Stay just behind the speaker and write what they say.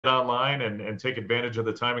online and take advantage of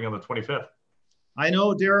the timing on the 25th. I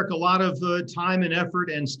know, Derrick, a lot of time and effort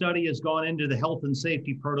and study has gone into the health and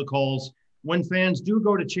safety protocols. When fans do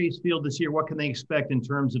go to Chase Field this year, what can they expect in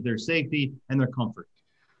terms of their safety and their comfort?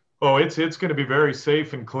 Oh, it's going to be very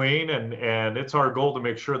safe and clean, and it's our goal to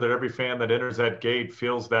make sure that every fan that enters that gate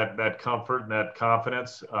feels that comfort and that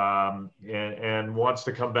confidence, and wants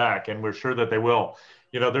to come back. And we're sure that they will.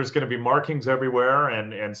 There's going to be markings everywhere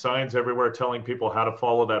and signs everywhere telling people how to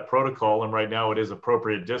follow that protocol. And right now, it is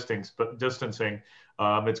appropriate distancing.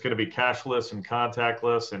 It's going to be cashless and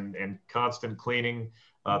contactless and constant cleaning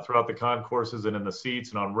throughout the concourses and in the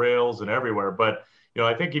seats and on rails and everywhere. But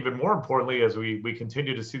I think even more importantly, as we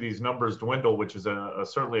continue to see these numbers dwindle, which is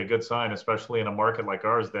certainly a good sign, especially in a market like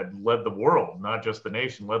ours that led the world, not just the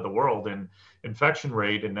nation, led the world in infection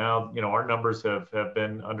rate. And now, our numbers have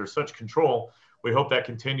been under such control. We hope that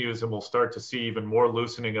continues, and we'll start to see even more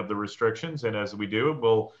loosening of the restrictions. And as we do,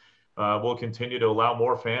 we'll continue to allow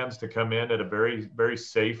more fans to come in at a very, very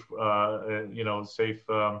safe, safe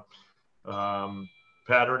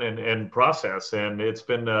pattern and process. And it's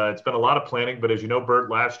been a lot of planning. But as you know, Bert,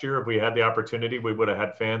 last year, if we had the opportunity, we would have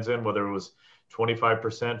had fans in, whether it was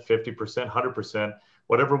 25%, 50%, 100%.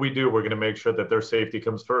 Whatever we do, we're going to make sure that their safety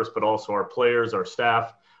comes first, but also our players, our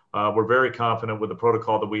staff. We're very confident with the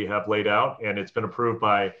protocol that we have laid out, and it's been approved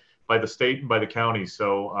by the state and by the county.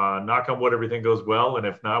 So knock on wood, everything goes well. And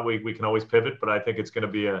if not, we can always pivot. But I think it's going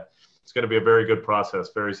to be a very good process,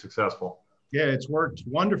 very successful. Yeah, it's worked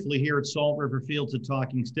wonderfully here at Salt River Fields at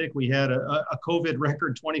Talking Stick. We had a COVID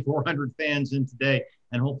record 2,400 fans in today,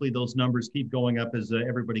 and hopefully those numbers keep going up as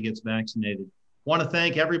everybody gets vaccinated. Want to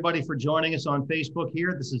thank everybody for joining us on Facebook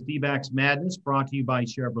here. This is Dbacks Madness, brought to you by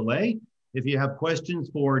Chevrolet. If you have questions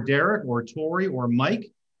for Derrick or Torey or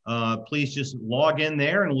Mike, please just log in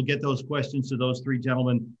there, and we'll get those questions to those three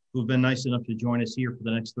gentlemen who've been nice enough to join us here for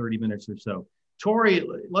the next 30 minutes or so. Torey,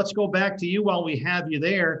 let's go back to you while we have you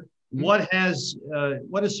there. What has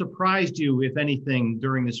surprised you, if anything,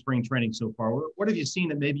 during the spring training so far? What have you seen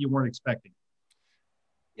that maybe you weren't expecting?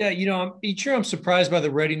 Yeah, each year I'm surprised by the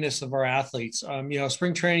readiness of our athletes.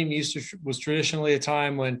 Spring training was traditionally a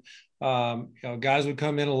time when guys would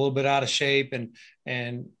come in a little bit out of shape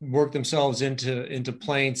and work themselves into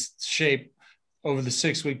playing shape over the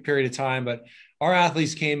 6-week period of time. But our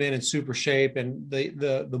athletes came in super shape, and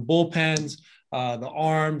the bullpens, the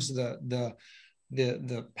arms,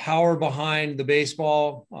 the power behind the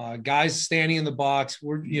baseball, guys standing in the box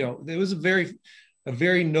it was a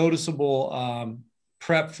very noticeable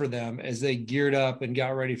prep for them as they geared up and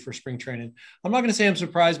got ready for spring training. I'm not going to say I'm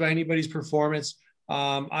surprised by anybody's performance.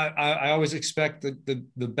 I always expect the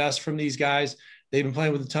best from these guys. They've been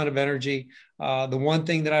playing with a ton of energy. The one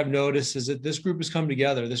thing that I've noticed is that this group has come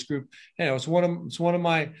together. This group, it's one of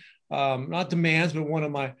my not demands, but one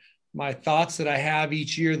of my thoughts that I have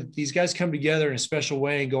each year, that these guys come together in a special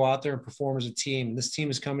way and go out there and perform as a team. And this team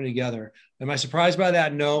is coming together. Am I surprised by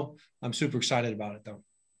that? No. I'm super excited about it, though.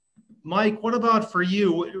 Mike, what about for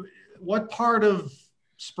you? What part of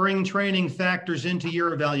spring training factors into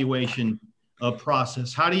your evaluation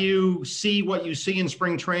process? How do you see what you see in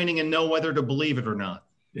spring training and know whether to believe it or not?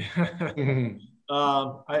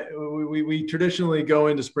 We traditionally go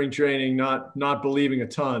into spring training not believing a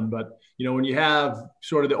ton, but when you have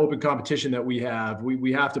sort of the open competition that we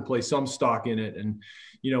have to play some stock in it. And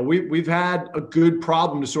we've had a good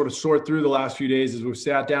problem to sort of sort through the last few days as we've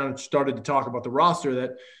sat down and started to talk about the roster,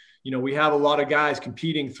 that we have a lot of guys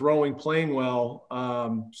competing, throwing, playing well,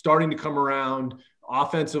 starting to come around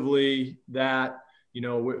offensively, that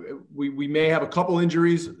we may have a couple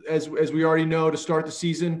injuries, as we already know, to start the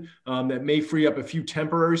season, that may free up a few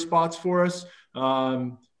temporary spots for us.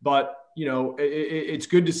 But it's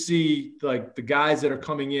good to see like the guys that are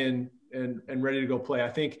coming in and ready to go play.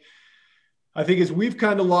 I think as we've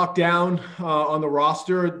kind of locked down on the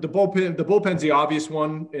roster, the bullpen's the obvious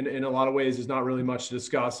one in a lot of ways. Is not really much to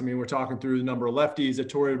discuss. I mean, we're talking through the number of lefties that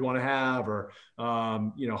Torey would want to have, or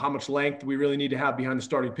how much length we really need to have behind the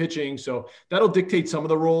starting pitching. So that'll dictate some of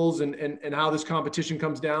the roles and how this competition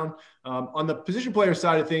comes down. On the position player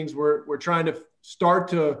side of things, we're trying to start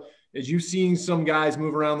to, as you've seen some guys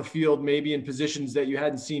move around the field, maybe in positions that you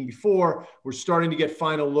hadn't seen before, we're starting to get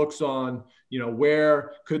final looks on,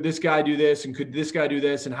 where could this guy do this and could this guy do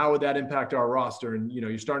this, and how would that impact our roster? And,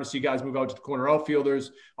 you're starting to see guys move out to the corner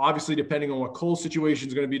outfielders. Obviously, depending on what Cole's situation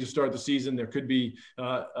is going to be to start the season, there could be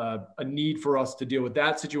a need for us to deal with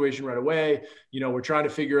that situation right away. We're trying to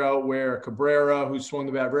figure out where Cabrera, who's swung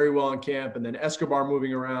the bat very well in camp, and then Escobar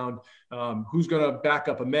moving around, who's going to back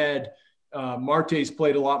up Ahmed. Marte's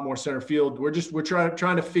played a lot more center field. We're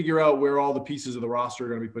trying to figure out where all the pieces of the roster are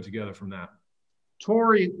going to be put together from that.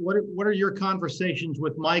 Torey, what are your conversations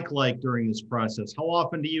with Mike like during this process? How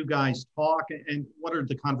often do you guys talk, and what are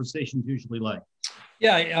the conversations usually like?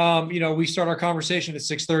 Yeah, we start our conversation at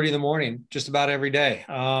 6:30 in the morning, just about every day.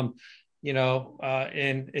 And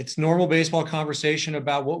it's normal baseball conversation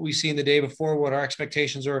about what we've seen the day before, what our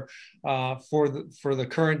expectations are for the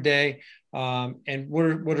current day, and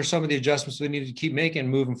what are some of the adjustments we need to keep making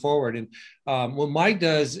moving forward. And what Mike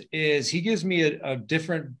does is he gives me a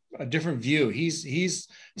different view. He's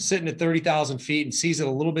sitting at 30,000 feet and sees it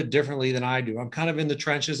a little bit differently than I do. I'm kind of in the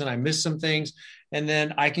trenches and I miss some things, and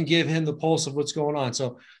then I can give him the pulse of what's going on.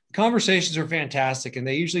 So conversations are fantastic, and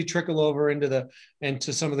they usually trickle over into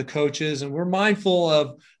some of the coaches, and we're mindful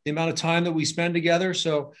of the amount of time that we spend together.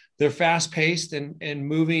 So they're fast paced and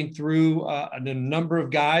moving through a number of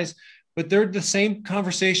guys, but they're the same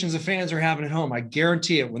conversations the fans are having at home. I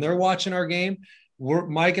guarantee it. When they're watching our game,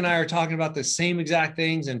 Mike and I are talking about the same exact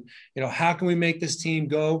things. And, how can we make this team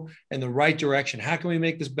go in the right direction? How can we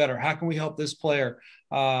make this better? How can we help this player?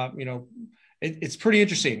 It's pretty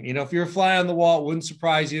interesting. If you're a fly on the wall, it wouldn't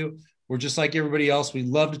surprise you. We're just like everybody else. We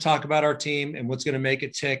love to talk about our team and what's going to make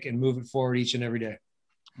it tick and move it forward each and every day.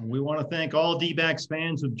 We want to thank all Dbacks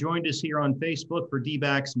fans who've joined us here on Facebook for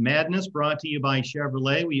Dbacks Madness, brought to you by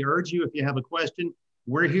Chevrolet. We urge you, if you have a question,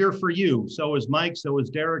 we're here for you. So is Mike, so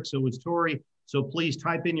is Derrick, so is Torey. So please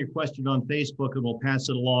type in your question on Facebook and we'll pass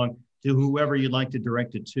it along to whoever you'd like to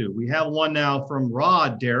direct it to. We have one now from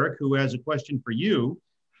Rod, Derrick, who has a question for you.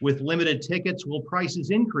 With limited tickets, will prices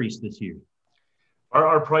increase this year?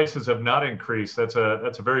 Our prices have not increased. That's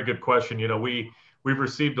a very good question. We've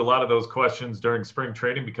received a lot of those questions during spring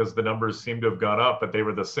training because the numbers seem to have gone up, but they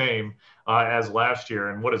were the same as last year.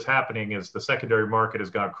 And what is happening is the secondary market has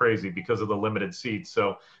gone crazy because of the limited seats.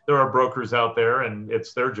 So there are brokers out there, and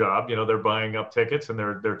it's their job. They're buying up tickets and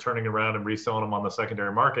they're turning around and reselling them on the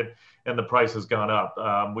secondary market, and the price has gone up.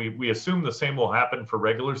 We assume the same will happen for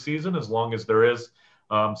regular season as long as there is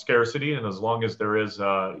scarcity and as long as there is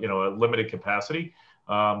a limited capacity.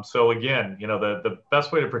 So again, the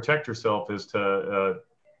best way to protect yourself is to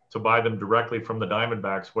buy them directly from the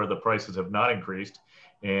Diamondbacks where the prices have not increased.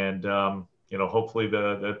 And, hopefully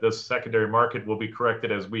the secondary market will be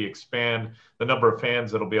corrected as we expand the number of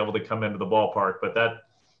fans that'll be able to come into the ballpark. But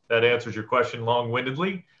that answers your question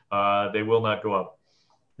long-windedly. They will not go up.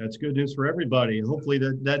 That's good news for everybody. Hopefully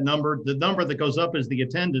the number that goes up is the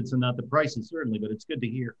attendance and not the prices, certainly. But it's good to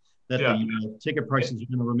hear that the ticket prices are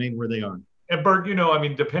going to remain where they are. And Bert,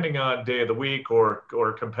 depending on day of the week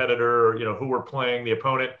or competitor, or, who we're playing, the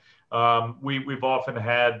opponent, we've often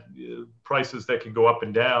had prices that can go up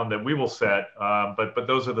and down that we will set, but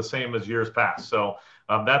those are the same as years past. So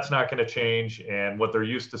that's not going to change. And what they're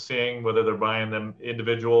used to seeing, whether they're buying them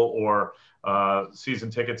individual or season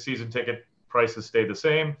ticket prices stay the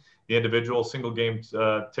same. The individual single game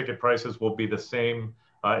ticket prices will be the same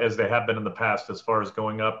as they have been in the past as far as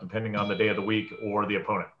going up depending on the day of the week or the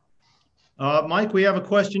opponent. Mike, we have a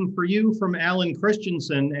question for you from Alan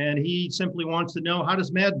Christensen, and he simply wants to know, how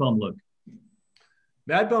does Mad Bum look?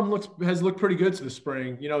 Mad Bum has looked pretty good to the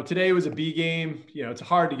spring. Today was a B game. It's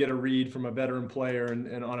hard to get a read from a veteran player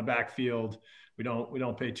and on a backfield. We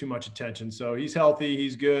don't pay too much attention. So he's healthy.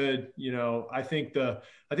 He's good. I think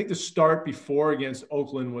the start before against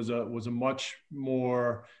Oakland was a much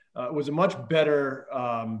better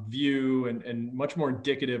view and much more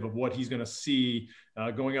indicative of what he's going to see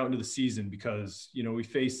going out into the season, because, we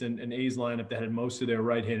faced an A's lineup that had most of their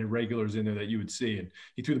right-handed regulars in there that you would see, and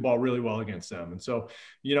he threw the ball really well against them. And so,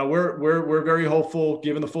 we're very hopeful,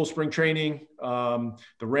 given the full spring training, the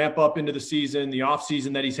ramp up into the season, the off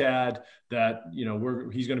season that he's had, that,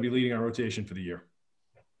 he's going to be leading our rotation for the year.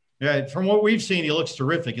 Yeah, from what we've seen, he looks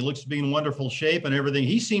terrific. He looks to be in wonderful shape and everything.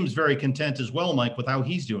 He seems very content as well, Mike, with how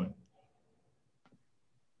he's doing.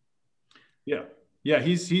 Yeah,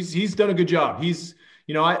 he's done a good job. He's,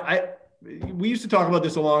 we used to talk about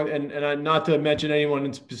this and not to mention anyone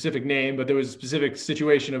in specific name, but there was a specific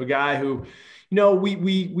situation of a guy who,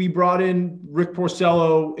 we brought in Rick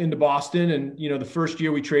Porcello into Boston, and, the first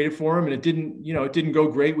year we traded for him and it didn't go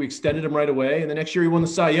great. We extended him right away. And the next year he won the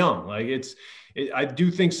Cy Young. I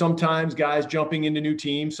do think sometimes guys jumping into new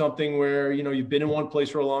teams, something where, you've been in one place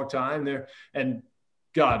for a long time there, and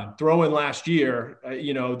God, throw in last year,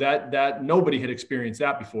 that nobody had experienced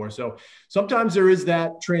that before. So sometimes there is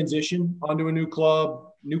that transition onto a new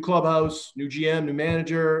club, new clubhouse, new GM, new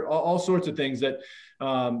manager, all sorts of things that,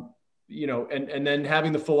 and then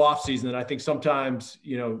having the full off season that I think sometimes,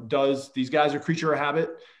 these guys are creature of habit,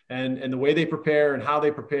 and the way they prepare and how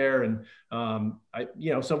they prepare. And,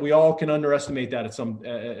 so we all can underestimate that at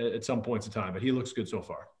some points in time, but he looks good so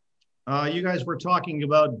far. You guys were talking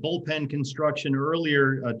about bullpen construction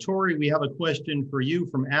earlier. Torey, we have a question for you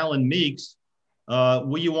from Alan Meeks.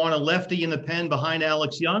 Will you want a lefty in the pen behind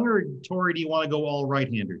Alex Young, or Torey, do you want to go all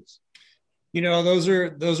right-handers? You know, those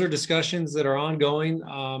are discussions that are ongoing.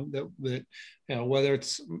 That you know, whether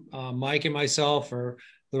it's Mike and myself or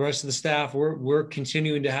the rest of the staff, we're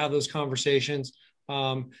continuing to have those conversations.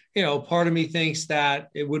 You know, part of me thinks that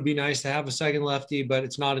it would be nice to have a second lefty, but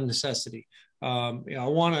it's not a necessity. You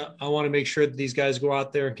know, I want to make sure that these guys go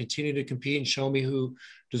out there and continue to compete and show me who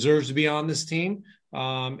deserves to be on this team.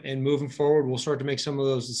 And moving forward, we'll start to make some of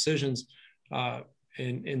those decisions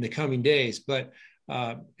in the coming days. But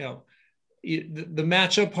you know, the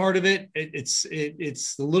matchup part of it's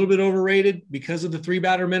a little bit overrated because of the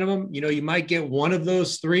 3-batter minimum. You know, you might get one of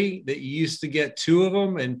those 3 that you used to get 2 of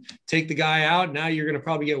them and take the guy out. Now you're going to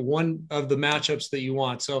probably get one of the matchups that you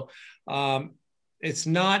want. So it's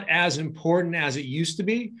not as important as it used to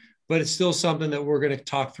be, but it's still something that we're going to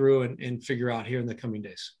talk through and figure out here in the coming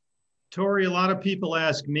days. Torey, a lot of people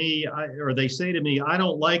ask me, or they say to me, I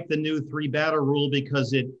don't like the new 3-batter rule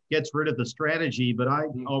because it gets rid of the strategy, but I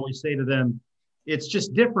always say to them, it's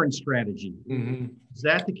just different strategy. Mm-hmm. Is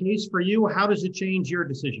that the case for you? How does it change your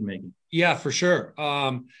decision-making? Yeah, for sure.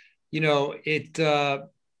 You know,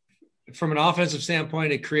 from an offensive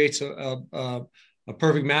standpoint, it creates a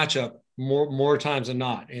perfect matchup more times than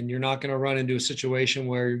not. And you're not going to run into a situation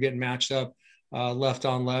where you're getting matched up left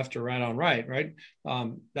on left or right on right.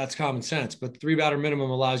 That's common sense. But the 3-batter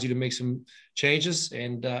minimum allows you to make some changes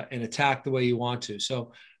and attack the way you want to.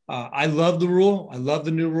 So I love the rule. I love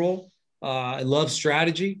the new rule. I love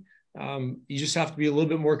strategy. You just have to be a little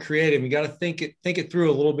bit more creative. You got to think it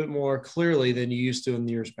through a little bit more clearly than you used to in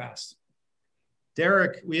the years past.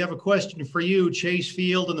 Derrick, we have a question for you. Chase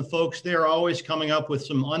Field and the folks there are always coming up with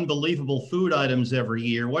some unbelievable food items every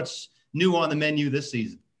year. What's new on the menu this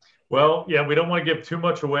season? Well, yeah, we don't want to give too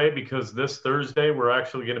much away because this Thursday we're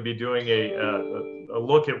actually going to be doing a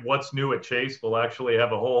look at what's new at Chase. We'll actually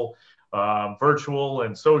have a whole virtual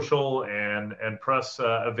and social and press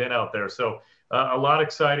event out there. So a lot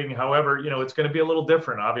exciting. However, you know, it's going to be a little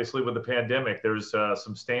different. Obviously, with the pandemic, there's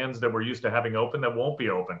some stands that we're used to having open that won't be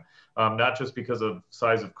open, not just because of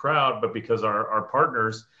size of crowd, but because our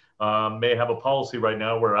partners may have a policy right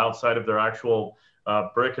now where outside of their actual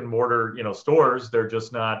brick and mortar, you know, stores, they're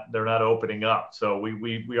not opening up. So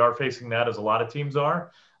we are facing that, as a lot of teams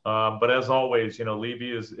are. But as always, you know,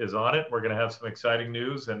 Levy is on it. We're going to have some exciting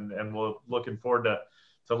news, and we're looking forward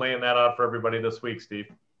to laying that out for everybody this week, Steve.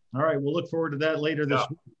 All right, we'll look forward to that later this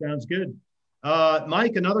week. Sounds good.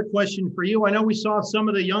 Mike, another question for you. I know we saw some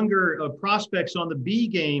of the younger prospects on the B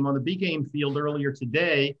game field earlier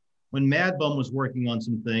today when Mad Bum was working on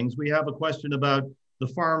some things. We have a question about the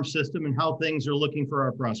farm system and how things are looking for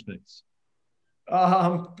our prospects.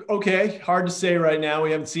 Okay. Hard to say right now.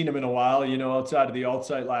 We haven't seen them in a while, you know, outside of the alt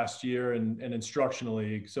site last year and instructional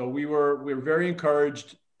league. So we were very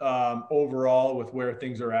encouraged overall with where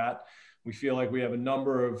things are at. We feel like we have a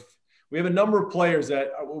number of players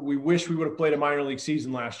that we wish we would have played a minor league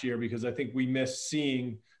season last year, because I think we missed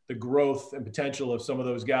seeing the growth and potential of some of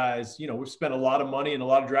those guys. You know, we've spent a lot of money and a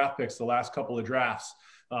lot of draft picks the last couple of drafts,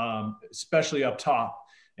 especially up top.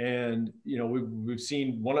 And, you know, we've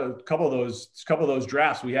seen a couple of those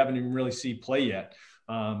drafts we haven't even really seen play yet.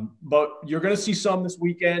 But you're going to see some this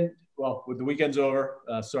weekend. Well, with the weekend's over,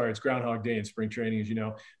 sorry, it's Groundhog Day in spring training, as you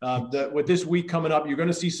know. With this week coming up, you're going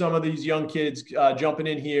to see some of these young kids jumping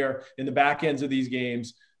in here in the back ends of these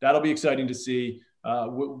games. That'll be exciting to see.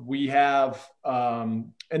 We have,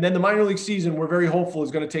 and then the minor league season, we're very hopeful is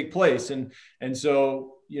going to take place. And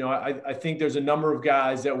so, you know, I think there's a number of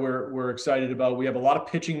guys that we're excited about. We have a lot of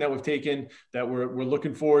pitching that we've taken that we're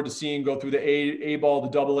looking forward to seeing go through the A ball,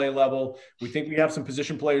 the AA level. We think we have some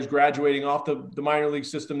position players graduating off the minor league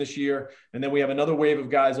system this year. And then we have another wave of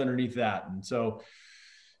guys underneath that. And so,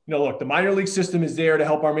 you know, look, the minor league system is there to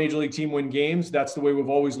help our major league team win games. That's the way we've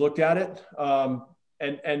always looked at it.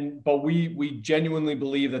 But we genuinely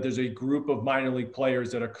believe that there's a group of minor league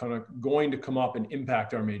players that are kind of going to come up and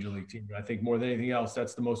impact our major league team. I think more than anything else,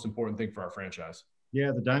 that's the most important thing for our franchise.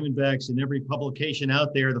 Yeah, the Diamondbacks, in every publication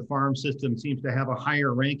out there, the farm system seems to have a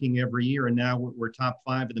higher ranking every year, and now we're top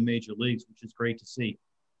 5 in the major leagues, which is great to see.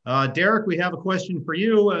 Derrick, we have a question for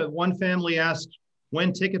you. One family asked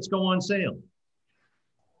when tickets go on sale.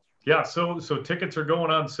 Yeah, so tickets are going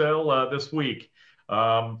on sale this week.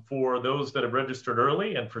 For those that have registered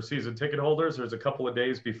early, and for season ticket holders, there's a couple of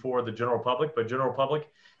days before the general public, but general public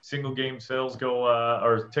single game sales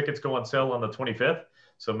or tickets go on sale on the 25th.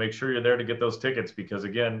 So make sure you're there to get those tickets because,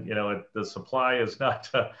 again, you know, the supply is not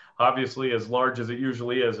obviously as large as it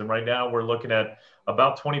usually is. And right now we're looking at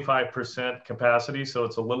about 25% capacity. So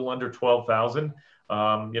it's a little under 12,000.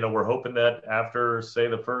 You know, we're hoping that after, say,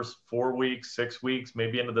 the first 4 weeks, 6 weeks,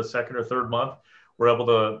 maybe into the second or third month, we're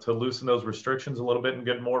able to loosen those restrictions a little bit and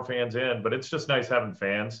get more fans in. But it's just nice having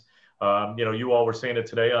fans. You know, you all were saying it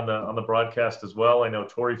today on the broadcast as well. I know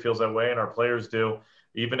Torey feels that way and our players do.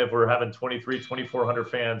 Even if we're having 2,400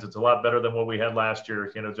 fans, it's a lot better than what we had last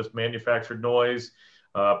year. You know, just manufactured noise,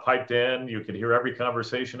 piped in. You could hear every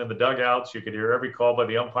conversation in the dugouts. You could hear every call by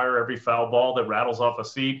the umpire, every foul ball that rattles off a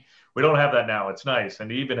seat. We don't have that now. It's nice. And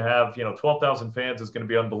to even have, you know, 12,000 fans is going to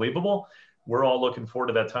be unbelievable. We're all looking forward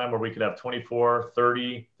to that time where we could have 24,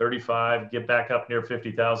 30, 35, get back up near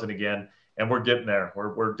 50,000 again. And we're getting there.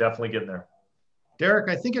 We're definitely getting there. Derek,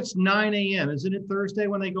 I think it's 9 a.m. Isn't it Thursday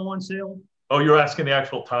when they go on sale? Oh, you're asking the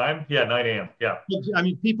actual time? Yeah, 9 a.m. Yeah. I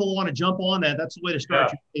mean, people want to jump on that. That's the way to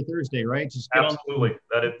start your day Thursday, right? Just get absolutely.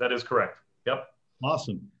 That is correct. Yep.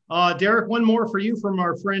 Awesome. Derek, one more for you from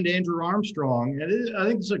our friend Andrew Armstrong. I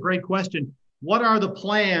think this is a great question. What are the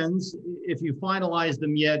plans, if you finalize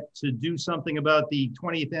them yet, to do something about the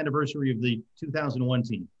 20th anniversary of the 2001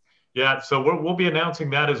 team? Yeah, so we'll be announcing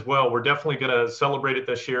that as well. We're definitely going to celebrate it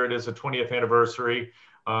this year. It is the 20th anniversary.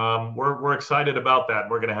 We're excited about that.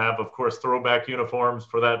 We're going to have, of course, throwback uniforms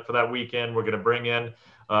for that weekend. We're going to bring in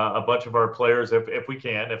a bunch of our players if we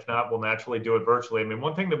can. If not, we'll naturally do it virtually. I mean,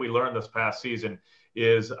 one thing that we learned this past season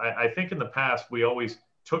is I think in the past we always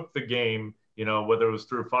took the game, you know, whether it was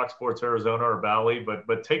through Fox Sports Arizona or Bally,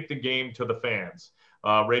 but take the game to the fans,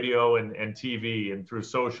 radio and TV and through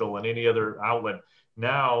social and any other outlet.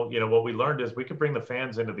 Now, you know, what we learned is we could bring the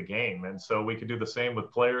fans into the game. And so we could do the same with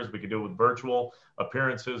players. We could do it with virtual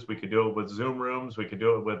appearances. We could do it with Zoom rooms. We could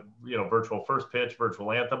do it with, you know, virtual first pitch,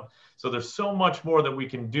 virtual anthem. So there's so much more that we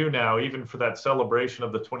can do now, even for that celebration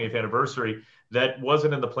of the 20th anniversary that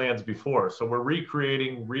wasn't in the plans before. So we're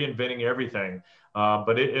recreating, reinventing everything.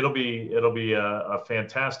 But it'll be a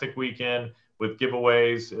fantastic weekend with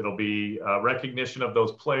giveaways. It'll be a recognition of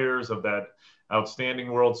those players, of that outstanding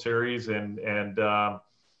World Series, and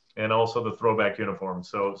also the throwback uniform.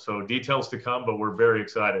 So details to come, but we're very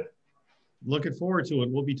excited. Looking forward to it.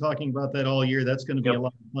 We'll be talking about that all year. That's going to be a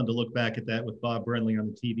lot of fun to look back at that with Bob Brenly on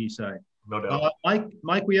the TV side. No doubt.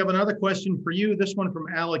 Mike, we have another question for you. This one from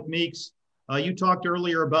Alec Meeks. You talked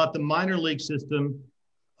earlier about the minor league system.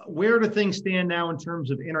 Where do things stand now in terms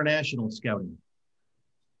of international scouting?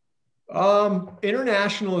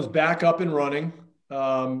 International is back up and running.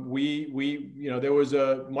 We you know, there was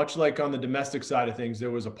much like on the domestic side of things, there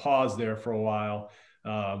was a pause there for a while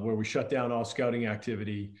where we shut down all scouting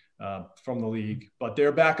activity from the league, but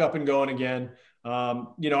they're back up and going again.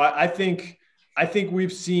 You know, I think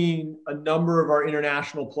we've seen a number of our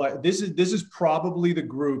international play. This is probably the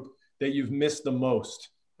group that you've missed the most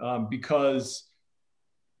because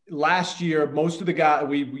last year, most of the guys,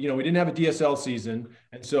 we didn't have a DSL season.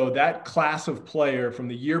 And so that class of player from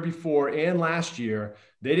the year before and last year,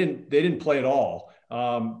 they didn't play at all.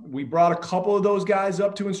 We brought a couple of those guys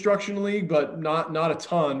up to Instruction League, but not a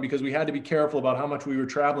ton because we had to be careful about how much we were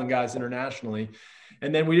traveling guys internationally.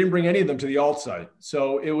 And then we didn't bring any of them to the alt site.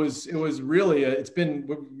 So it was really, it's been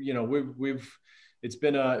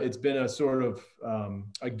a sort of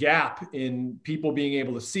a gap in people being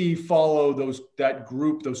able to follow that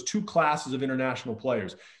group, those two classes of international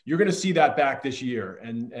players. You're going to see that back this year.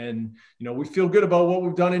 And you know, we feel good about what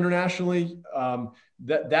we've done internationally.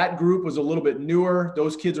 That group was a little bit newer.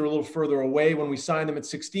 Those kids are a little further away when we signed them at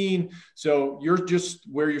 16. So you're just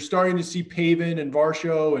where you're starting to see Pavin and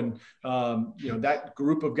Varsho and, you know, that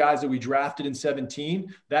group of guys that we drafted in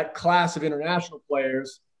 17, that class of international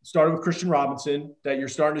players started with Christian Robinson that you're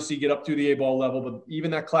starting to see get up through the A-ball level, but even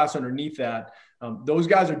that class underneath that, those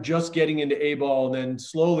guys are just getting into A-ball and then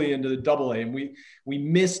slowly into the double A. And we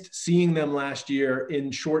missed seeing them last year in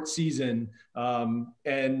short season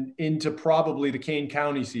and into probably the Kane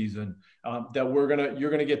County season that you're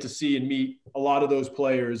gonna get to see and meet a lot of those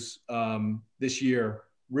players this year,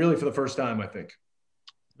 really for the first time, I think.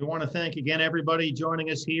 We want to thank again everybody joining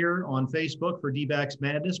us here on Facebook for Dbacks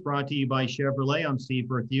Madness, brought to you by Chevrolet. I'm Steve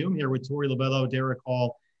Berthiaume here with Torey Lovullo, Derrick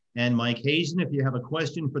Hall, and Mike Hazen. If you have a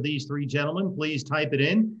question for these three gentlemen, please type it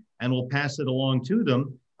in and we'll pass it along to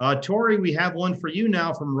them. Torey, we have one for you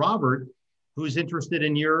now from Robert, who's interested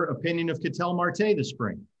in your opinion of Ketel Marte this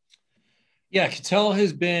spring. Yeah, Ketel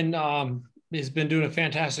has been doing a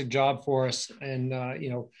fantastic job for us. And, you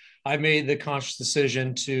know, I made the conscious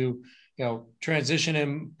decision to, you know, transition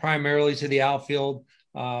him primarily to the outfield.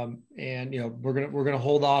 And, you know, we're going to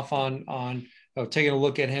hold off on taking a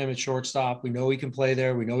look at him at shortstop. We know he can play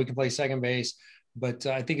there. We know he can play second base, but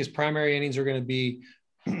I think his primary innings are going to be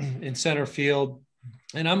in center field.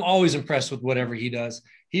 And I'm always impressed with whatever he does.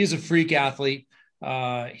 He is a freak athlete.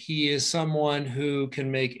 He is someone who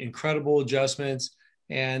can make incredible adjustments,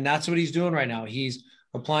 and that's what he's doing right now. He's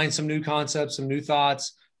applying some new concepts, some new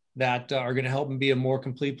thoughts that are going to help him be a more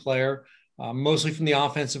complete player, mostly from the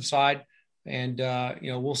offensive side. And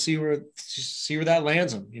we'll see where that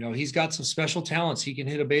lands him. He's got some special talents. He can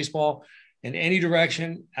hit a baseball in any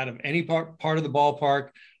direction, out of any part of the ballpark,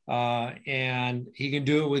 and he can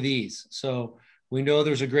do it with ease. So we know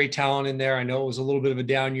there's a great talent in there. I know it was a little bit of a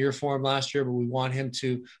down year for him last year, but we want him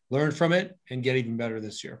to learn from it and get even better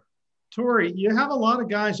this year. Torey, you have a lot of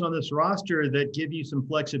guys on this roster that give you some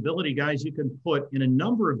flexibility, guys you can put in a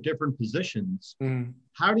number of different positions. Mm.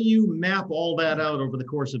 How do you map all that out over the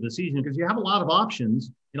course of the season? Because you have a lot of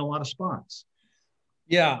options in a lot of spots.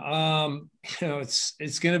 Yeah,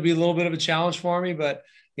 it's going to be a little bit of a challenge for me, but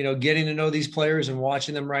getting to know these players and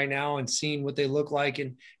watching them right now and seeing what they look like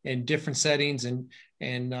in different settings and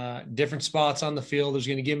different spots on the field is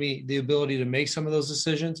going to give me the ability to make some of those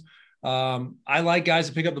decisions. I like guys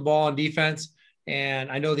to pick up the ball on defense,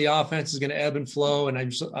 and I know the offense is going to ebb and flow, and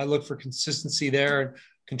I look for consistency there and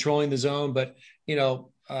controlling the zone. But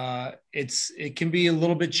it can be a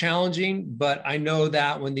little bit challenging. But I know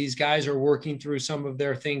that when these guys are working through some of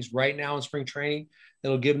their things right now in spring training,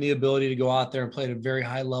 it'll give them the ability to go out there and play at a very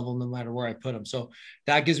high level, no matter where I put them. So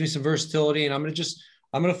that gives me some versatility, and I'm going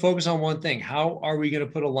to focus on one thing. How are we going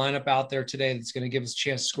to put a lineup out there today that's going to give us a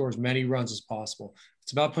chance to score as many runs as possible?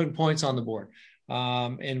 It's about putting points on the board.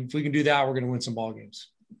 And if we can do that, we're going to win some ball games.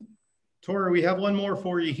 Torey, we have one more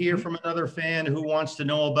for you here from another fan who wants to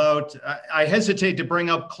know about, I hesitate to bring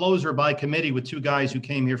up closer by committee with two guys who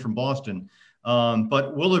came here from Boston,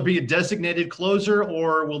 but will there be a designated closer,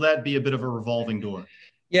 or will that be a bit of a revolving door?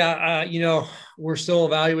 Yeah, we're still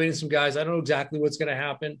evaluating some guys. I don't know exactly what's going to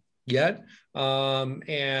happen yet.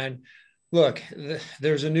 And look,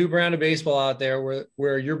 there's a new brand of baseball out there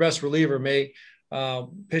where your best reliever may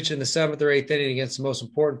pitch in the 7th or 8th inning against the most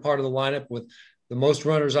important part of the lineup with the most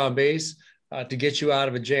runners on base to get you out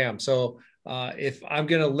of a jam. So if I'm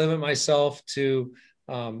going to limit myself to,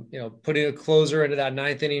 putting a closer into that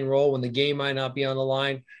 9th inning role when the game might not be on the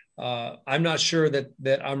line, I'm not sure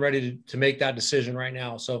that I'm ready to make that decision right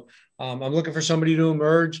now. So I'm looking for somebody to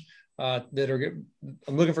emerge I'm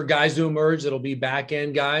looking for guys to emerge that'll be back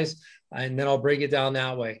end guys, and then I'll break it down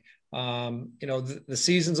that way. The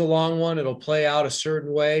season's a long one. It'll play out a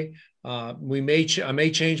certain way. I may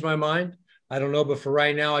change my mind. I don't know, but for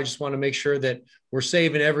right now, I just want to make sure that we're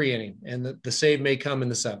saving every inning, and the save may come in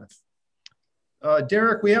the 7th.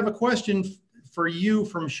 Derrick, we have a question for you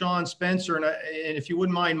from Sean Spencer. And if you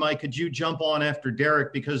wouldn't mind, Mike, could you jump on after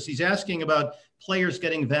Derrick? Because he's asking about players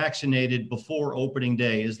getting vaccinated before opening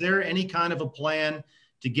day. Is there any kind of a plan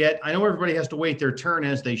to get, I know everybody has to wait their turn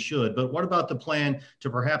as they should, but what about the plan to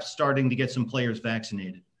perhaps starting to get some players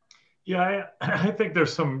vaccinated? Yeah, I think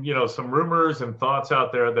there's some rumors and thoughts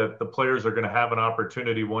out there that the players are going to have an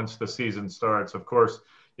opportunity once the season starts. Of course,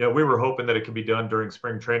 we were hoping that it could be done during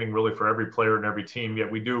spring training, really, for every player and every team. Yet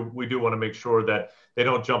we do want to make sure that they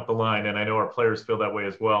don't jump the line, and I know our players feel that way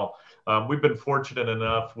as well. We've been fortunate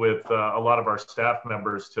enough with a lot of our staff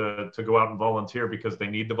members to go out and volunteer because they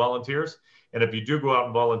need the volunteers. And if you do go out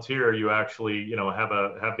and volunteer, you actually,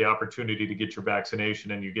 have the opportunity to get your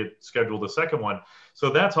vaccination, and you get scheduled a second one. So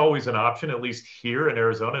that's always an option, at least here in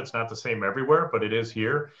Arizona. It's not the same everywhere, but it is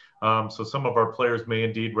here. So some of our players may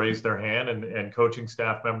indeed raise their hand, and coaching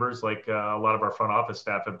staff members, like a lot of our front office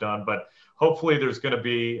staff, have done. But hopefully there's going to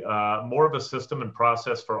be more of a system and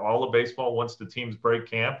process for all of baseball once the teams break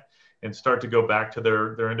camp and start to go back to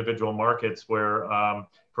their individual markets, where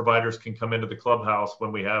providers can come into the clubhouse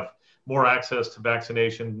when we have more access to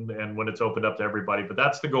vaccination and when it's opened up to everybody. But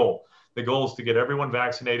that's the goal. The goal is to get everyone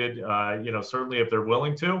vaccinated, certainly if they're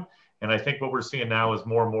willing to. And I think what we're seeing now is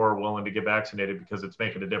more and more willing to get vaccinated because it's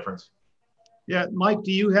making a difference. Yeah. Mike,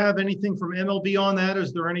 do you have anything from MLB on that?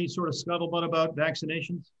 Is there any sort of scuttlebutt about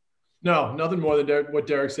vaccinations? No, nothing more than what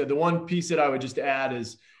Derrick said. The one piece that I would just add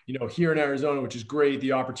is, here in Arizona, which is great,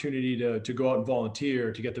 the opportunity to go out and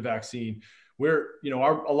volunteer to get the vaccine. Where,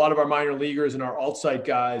 a lot of our minor leaguers and our alt-site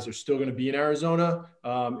guys are still going to be in Arizona.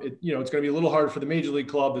 It's going to be a little hard for the major league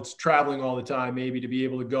club that's traveling all the time, maybe, to be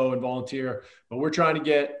able to go and volunteer. But we're trying to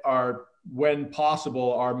get when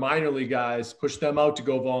possible, our minor league guys, push them out to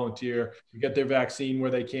go volunteer, to get their vaccine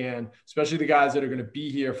where they can, especially the guys that are going to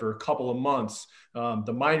be here for a couple of months,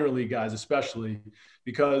 the minor league guys especially,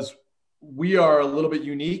 because we are a little bit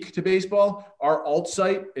unique to baseball. Our alt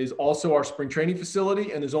site is also our spring training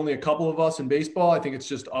facility, and there's only a couple of us in baseball. I think it's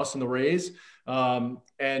just us and the Rays.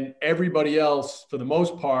 And everybody else, for the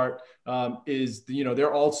most part, is,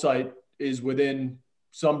 their alt site is within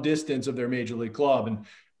some distance of their major league club. And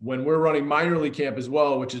when we're running minor league camp as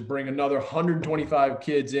well, which is bring another 125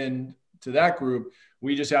 kids in to that group,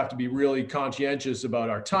 we just have to be really conscientious about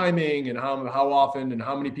our timing and how often and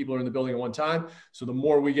how many people are in the building at one time. So the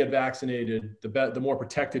more we get vaccinated, the more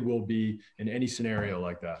protected we'll be in any scenario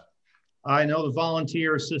like that. I know the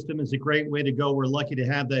volunteer system is a great way to go. We're lucky to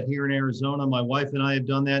have that here in Arizona. My wife and I have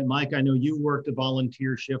done that. Mike, I know you worked a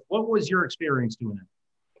volunteer shift. What was your experience doing it?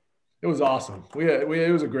 It was awesome. It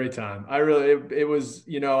was a great time. It was,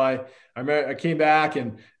 I came back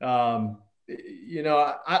and, I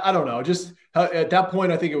don't know, just at that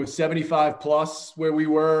point, I think it was 75 plus where we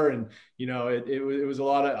were. And, it was a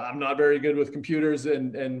lot of, I'm not very good with computers,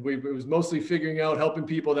 and it was mostly figuring out, helping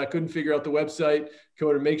people that couldn't figure out the website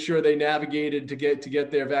code to make sure they navigated to get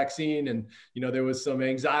their vaccine. And, there was some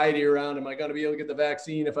anxiety around, am I going to be able to get the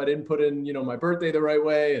vaccine if I didn't put in, my birthday the right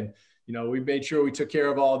way? And, we made sure we took care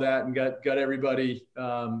of all that and got everybody,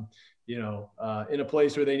 in a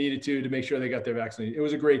place where they needed to make sure they got their vaccine. It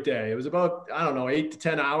was a great day. It was about, 8 to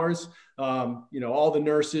 10 hours, all the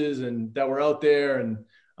nurses and that were out there, and,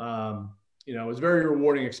 it was a very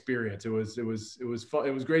rewarding experience. It was fun.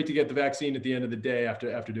 It was great to get the vaccine at the end of the day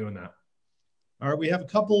after doing that. All right. We have a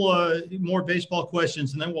couple more baseball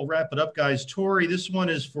questions, and then we'll wrap it up, guys. Torey, this one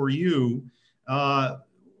is for you.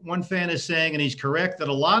 One fan is saying, and he's correct, that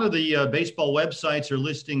a lot of the baseball websites are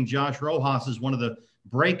listing Josh Rojas as one of the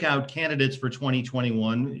breakout candidates for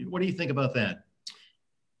 2021. What do you think about that?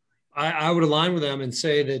 I would align with them and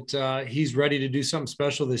say that he's ready to do something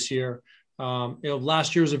special this year.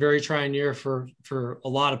 Last year was a very trying year for a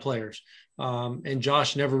lot of players. And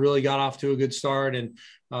Josh never really got off to a good start. And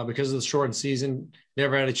because of the shortened season,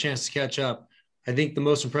 never had a chance to catch up. I think the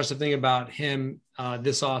most impressive thing about him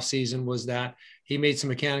this offseason was that he made some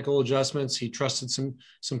mechanical adjustments. He trusted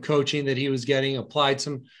some coaching that he was getting, applied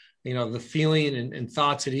some, the feeling and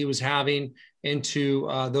thoughts that he was having into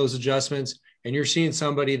those adjustments. And you're seeing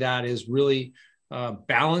somebody that is really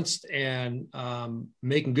balanced and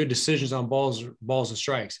making good decisions on balls and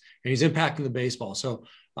strikes. And he's impacting the baseball. So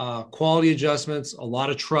quality adjustments, a lot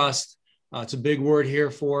of trust. It's a big word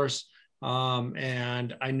here for us.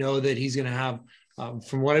 And I know that he's going to have,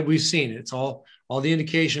 from what we've seen, it's all the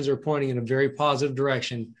indications are pointing in a very positive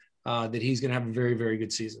direction that he's going to have a very, very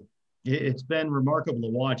good season. It's been remarkable to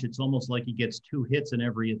watch. It's almost like he gets 2 hits in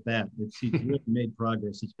every at bat. He's really made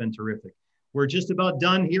progress. It's been terrific. We're just about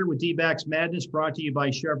done here with Dbacks Madness, brought to you by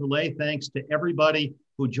Chevrolet. Thanks to everybody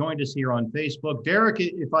who joined us here on Facebook. Derrick,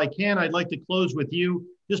 if I can, I'd like to close with you.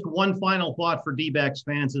 Just one final thought for Dbacks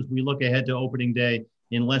fans as we look ahead to opening day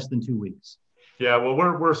in less than 2 weeks. Yeah, well,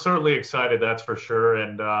 we're certainly excited, that's for sure.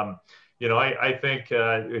 And, I think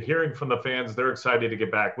hearing from the fans, they're excited to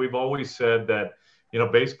get back. We've always said that,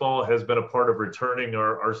 baseball has been a part of returning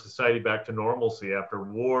our society back to normalcy after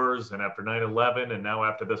wars and after 9/11 and now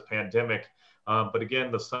after this pandemic. But again,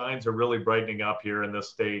 the signs are really brightening up here in this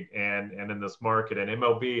state and in this market. And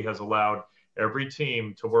MLB has allowed every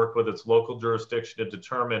team to work with its local jurisdiction to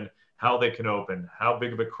determine how they can open, how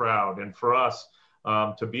big of a crowd. And for us,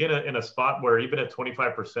 to be in a spot where even at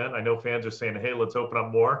 25%, I know fans are saying, hey, let's open up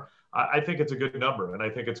more. I think it's a good number. And I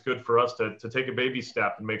think it's good for us to take a baby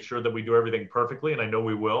step and make sure that we do everything perfectly. And I know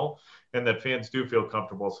we will, and that fans do feel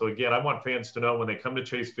comfortable. So again, I want fans to know when they come to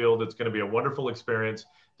Chase Field, it's going to be a wonderful experience.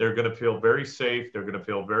 They're going to feel very safe. They're going to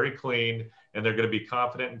feel very clean, and they're going to be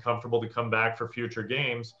confident and comfortable to come back for future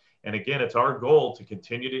games. And again, it's our goal to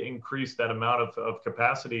continue to increase that amount of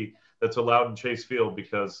capacity that's allowed in Chase Field,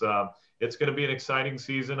 because it's going to be an exciting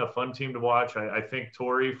season, a fun team to watch. I thank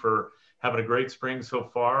Torey for having a great spring so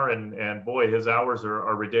far, and boy, his hours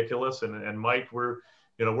are ridiculous. And Mike, we're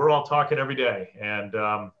all talking every day,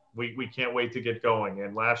 and we can't wait to get going.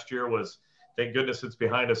 And last year was, thank goodness it's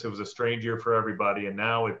behind us. It was a strange year for everybody, and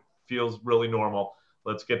now it feels really normal.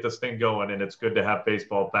 Let's get this thing going, and it's good to have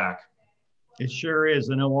baseball back. It sure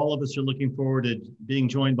is. I know all of us are looking forward to being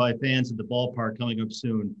joined by fans at the ballpark coming up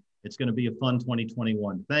soon. It's going to be a fun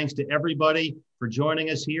 2021. Thanks to everybody for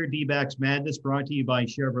joining us here. Dbacks Madness brought to you by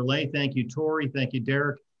Chevrolet. Thank you, Torey. Thank you,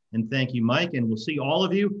 Derrick. And thank you, Mike. And we'll see all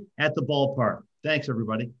of you at the ballpark. Thanks,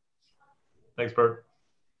 everybody. Thanks, Bert.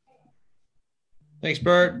 Thanks,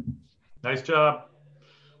 Bert. Nice job.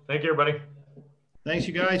 Thank you, everybody. Thanks,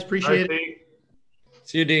 you guys. Appreciate it. D.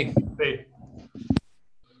 See you, D.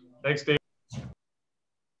 Thanks, D.